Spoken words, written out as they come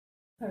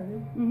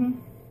Mm-hmm.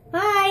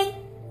 Hi.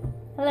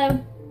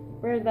 Hello.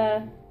 We're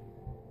the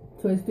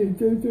Twisted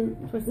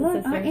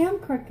Sisters. I am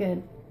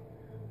crooked.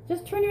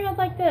 Just turn your head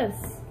like this.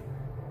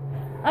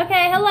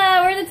 Okay,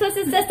 hello. We're the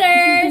Twisted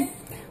Sisters.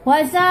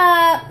 What's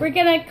up? We're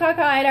gonna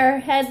cockeyed our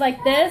heads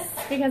like this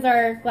because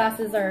our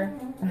glasses are...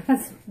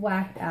 That's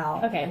whacked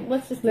out. Okay,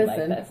 let's just do it like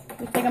this.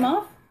 Let's take them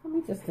off. Let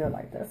me just do it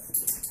like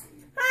this.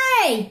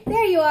 Hi!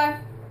 There you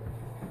are.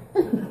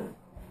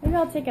 Maybe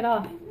I'll take it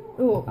off.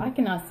 Ooh, I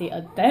cannot see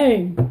a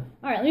thing.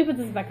 Alright, let me put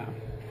this back on.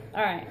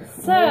 Alright,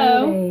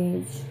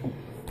 so...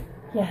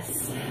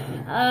 Yes.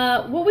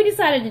 What we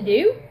decided to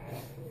do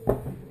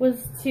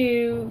was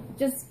to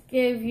just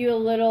give you a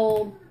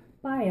little...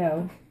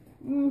 bio.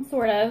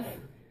 Sort of.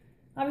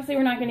 Obviously,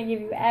 we're not going to give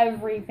you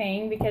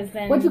everything because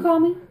then... What'd you call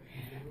me?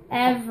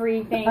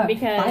 Everything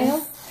because...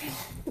 bio?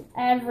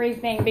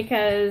 Everything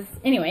because...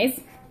 Anyways,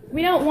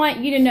 we don't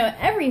want you to know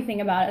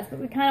everything about us, but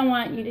we kind of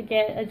want you to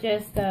get a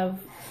gist of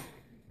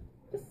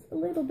just a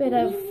little bit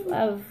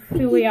of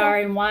who we are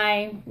and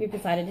why we've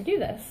decided to do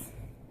this.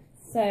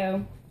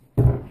 So,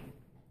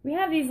 we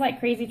have these like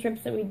crazy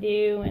trips that we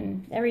do,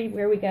 and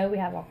everywhere we go, we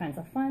have all kinds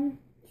of fun.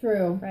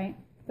 True. Right?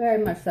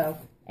 Very much so.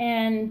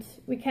 And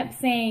we kept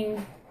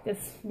saying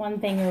this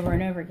one thing over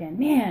and over again.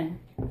 Man,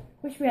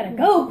 wish we had a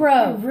GoPro.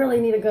 I really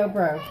need a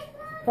GoPro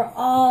for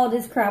all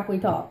this crap we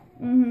talk.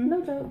 Mm-hmm.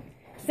 No joke.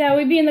 So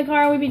we'd be in the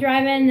car, we'd be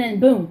driving, and then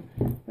boom,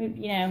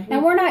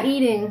 and we're not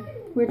eating.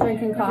 We're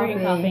drinking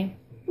coffee.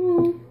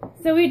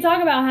 So we'd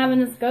talk about having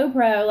this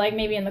GoPro, like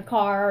maybe in the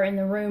car or in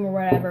the room or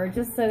whatever,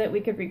 just so that we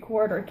could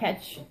record or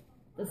catch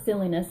the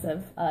silliness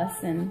of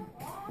us, and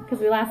because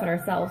we laugh at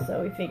ourselves,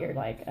 so we figured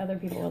like other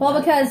people would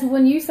laugh. Because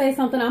when you say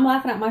something, I'm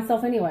laughing at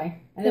myself anyway,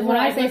 and then when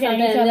I say something,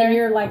 then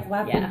you're like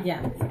laughing.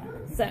 Yeah.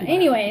 So,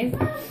 anyways, we're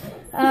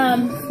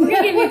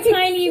gonna give you a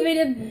tiny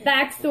bit of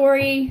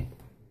backstory,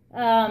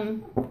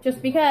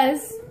 just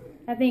because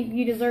I think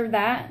you deserve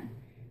that.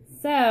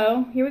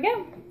 So here we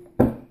go.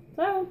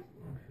 So,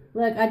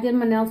 look, I did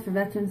my nails for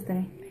Veterans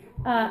Day.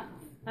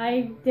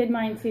 I did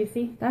mine too.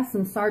 See, that's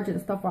some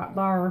sergeant stuff right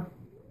there.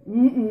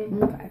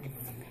 Okay.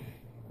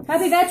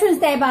 Happy Veterans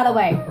Day, by the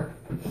way.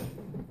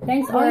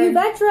 Thanks, all you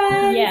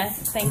veterans.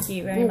 Yes, thank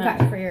you very much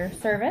for your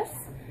service.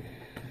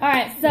 All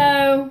right,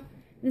 so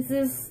this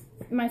is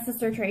my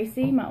sister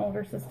Tracy, my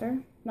older sister.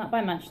 Not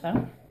by much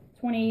though.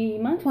 20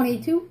 months.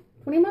 22.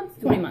 20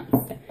 months. 20 months.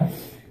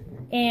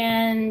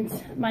 And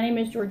my name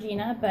is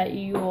Georgina, but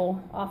you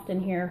will often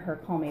hear her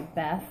call me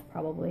Beth,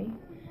 probably.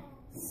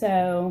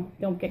 So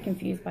don't get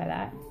confused by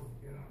that,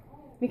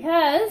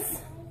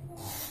 because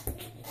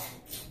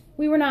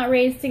we were not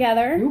raised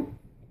together,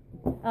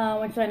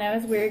 which I know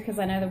is weird because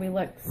I know that we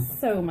look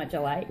so much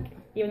alike,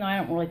 even though I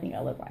don't really think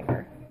I look like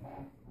her.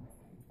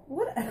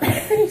 What?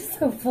 You're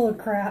so full of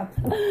crap.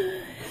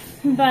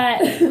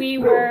 But we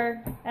were,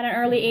 at an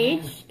early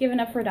age, given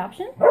up for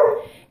adoption,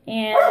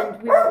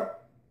 and we were...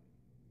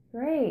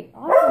 Great.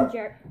 Awesome,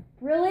 Jared.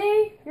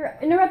 Really? You're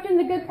interrupting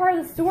the good part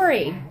of the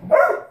story.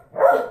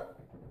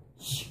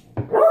 Shh.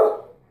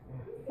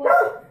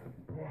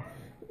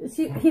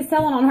 He's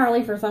telling on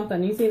Harley for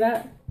something. You see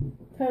that?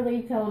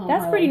 Totally telling on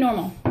That's Harley. pretty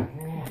normal.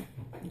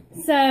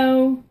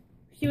 So,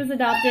 she was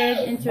adopted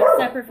into a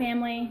separate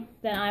family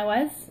than I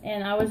was.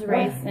 And I was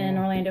raised in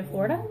Orlando,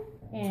 Florida.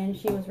 And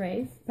she was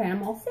raised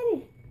Panama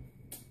City.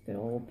 Good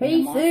old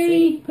Panama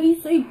PC.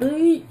 PC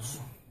Beach.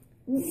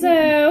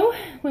 So,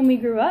 when we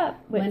grew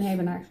up, which Lynn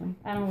Haven, actually.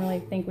 I don't really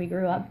think we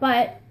grew up,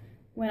 but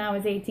when I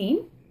was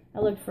 18, I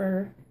looked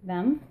for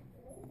them,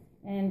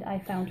 and I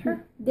found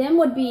her. Them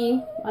would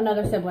be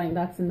another sibling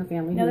that's in the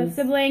family. Another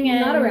sibling and...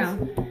 Not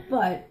around,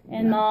 but...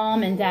 And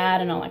mom and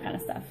dad and all that kind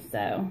of stuff.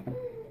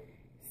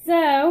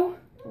 So,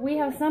 we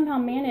have somehow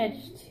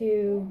managed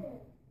to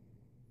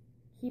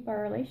keep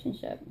our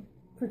relationship.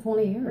 For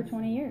 20 years. For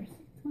 20 years.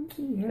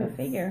 20 years. Go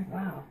figure.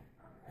 Wow.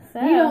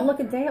 So, you don't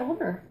look a day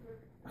older.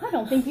 I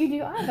don't think you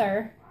do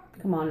either.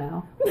 Come on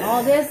now.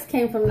 All this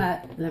came from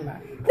that.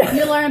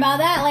 You'll learn about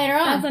that later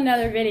on. That's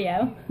another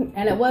video.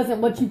 And it wasn't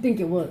what you think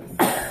it was.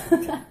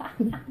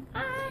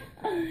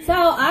 So,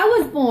 I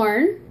was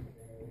born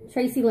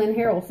Tracy Lynn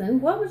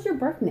Harrelson. What was your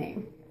birth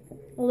name?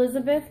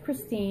 Elizabeth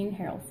Christine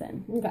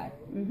Harrelson. Okay.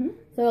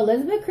 So,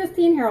 Elizabeth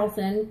Christine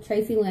Harrelson,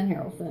 Tracy Lynn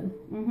Harrelson.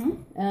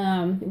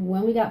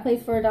 When we got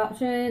placed for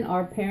adoption,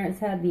 our parents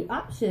had the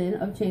option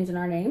of changing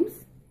our names.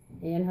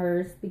 And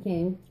hers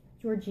became...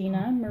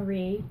 Georgina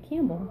Marie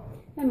Campbell.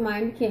 And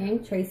mine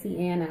became Tracy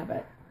Ann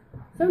Abbott.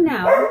 So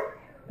now,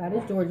 that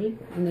is Georgie,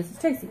 and this is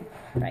Tracy.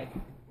 Right.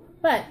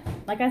 But,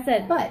 like I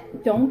said,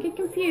 don't get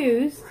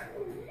confused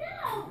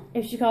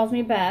if she calls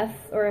me Beth,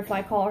 or if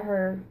I call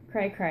her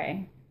Cray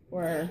Cray,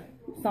 or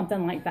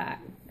something like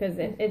that. Because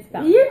it's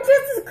Beth. You're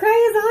just as cray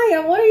as I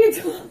am. What are you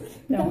talking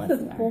about? Don't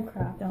listen to her. Bull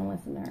crap. Don't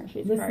listen to her.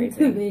 She's listen crazy.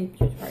 to me.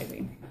 She's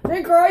crazy.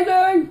 She's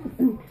crazy!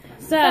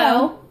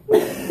 So...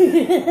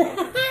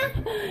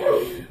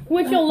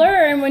 what you'll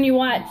learn when you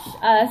watch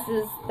us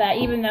is that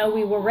even though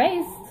we were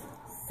raised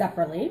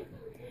separately,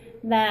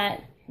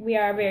 that we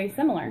are very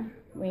similar.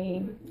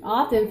 We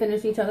often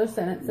finish each other's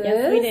sentences.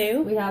 Yes, we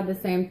do. We have the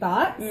same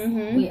thoughts.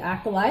 We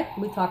act alike.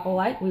 We talk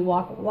alike. We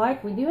walk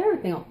alike. We do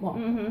everything. Well,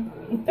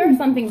 there are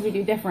some things we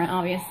do different,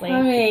 obviously.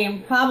 I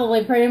mean,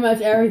 probably pretty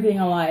much everything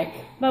alike.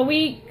 But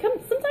we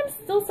sometimes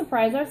still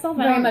surprise ourselves.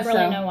 I don't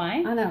really know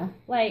why. I know.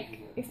 Like,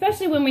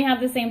 especially when we have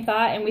the same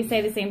thought and we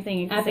say the same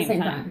thing at the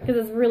same time. Because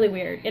it's really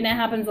weird. And it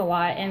happens a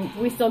lot. And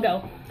we still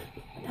go,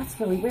 that's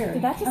really weird.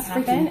 Did that just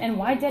happen? And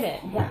why did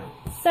it? Yeah.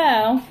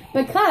 So.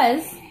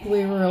 Because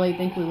we really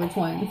think we were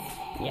twins.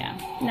 Yeah.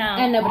 No.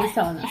 And nobody's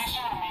telling us.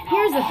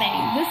 Here's the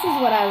thing. This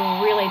is what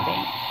I really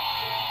think.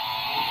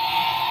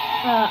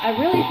 I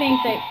really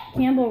think that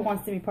Campbell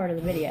wants to be part of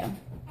the video.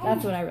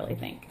 That's what I really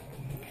think.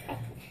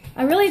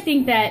 I really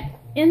think that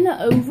in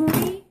the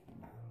ovary,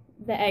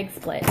 the egg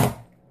split.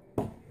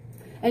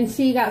 And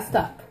she got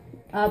stuck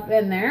up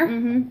in there.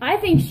 I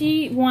think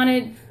she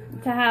wanted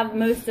to have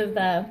most of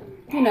the,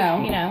 you know,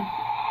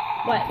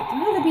 what? I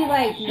had to be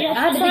like, yeah, I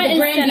had to be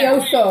the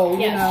grandioso,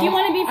 you know. She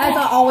wanted to be as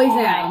I always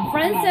am.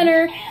 Front and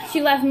center.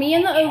 She left me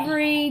in the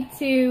ovary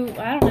to,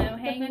 I don't know,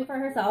 hang for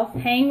herself.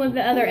 Hang with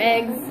the other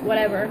eggs,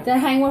 whatever. To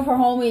hang with her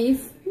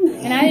homies.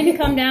 And I didn't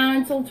come down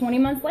until 20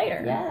 months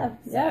later. Yeah,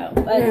 yeah.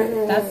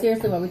 But that's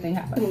seriously what we think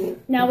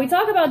happened. Now, we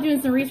talk about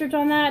doing some research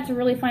on that to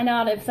really find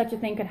out if such a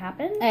thing could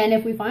happen. And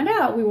if we find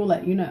out, we will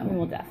let you know. We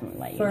will definitely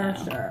let you know.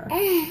 For sure.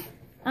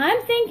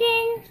 I'm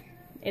thinking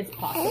it's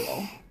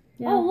possible.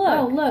 Yeah. Oh, look.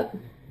 Oh, look.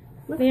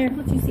 There.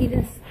 Let you see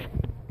this.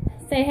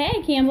 Say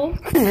hey, Campbell.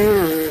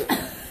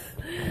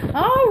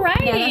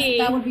 Alrighty.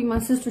 Yeah, that would be my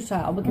sister's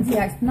child because he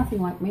acts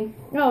nothing like me.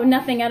 Oh,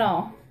 nothing at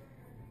all.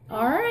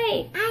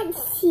 Alright. I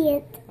see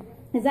it.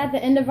 Is that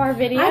the end of our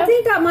video? I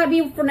think that might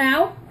be for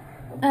now.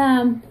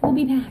 We'll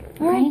be back.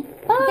 All right.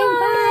 Bye. Okay,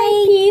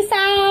 bye. Peace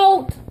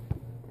out.